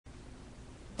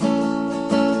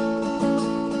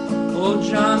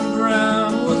John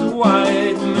Brown was a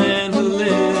white man who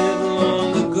lived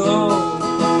long ago,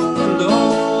 and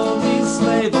all these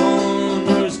slave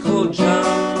owners called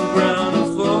John Brown a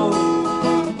foe.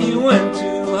 He went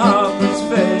to Harper's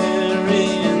Ferry,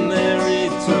 and there he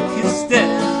took his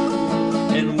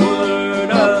stand, and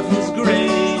word of his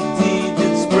great deed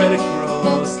did spread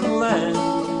across the land.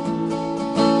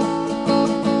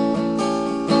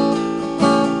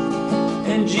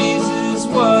 And Jesus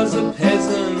was a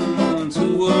peasant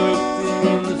who worked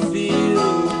in the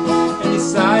field, and he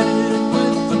sided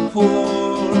with the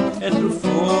poor and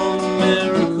performed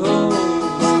miracles.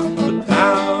 But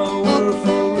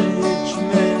powerful rich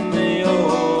men, they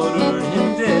ordered him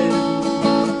dead,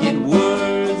 yet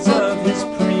words of his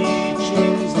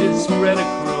preachings did spread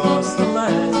across the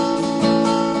land.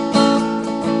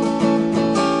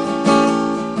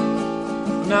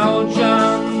 Now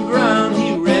John Brown,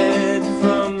 he read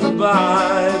from the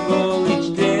Bible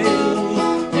each day,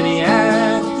 and he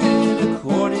acted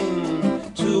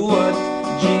according to what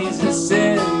Jesus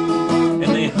said, and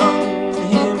they hung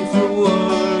him for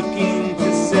working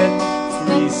to set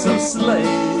free some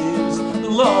slaves. The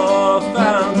law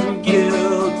found him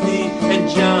guilty, and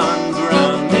John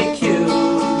Brown they killed.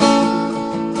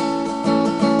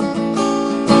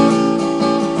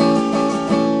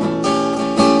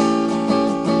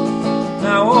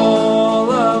 Now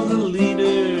all of the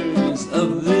leaders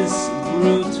of this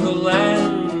brutal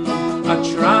land are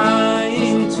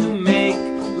trying to make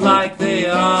like they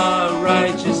are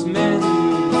righteous men,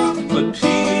 but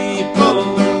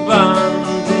people in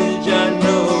bondage, I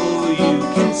know you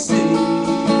can see.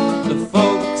 The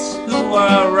folks who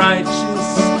are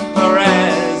righteous are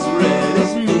as red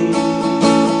as me.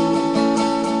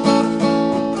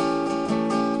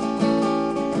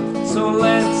 So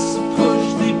let's push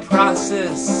the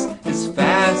process as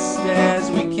fast as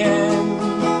we can,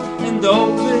 and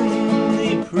open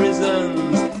the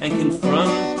prisons and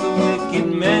confront the wicked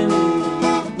men.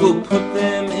 We'll put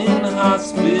them in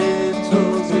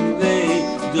hospitals if they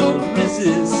don't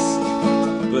resist,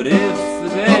 but if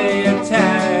they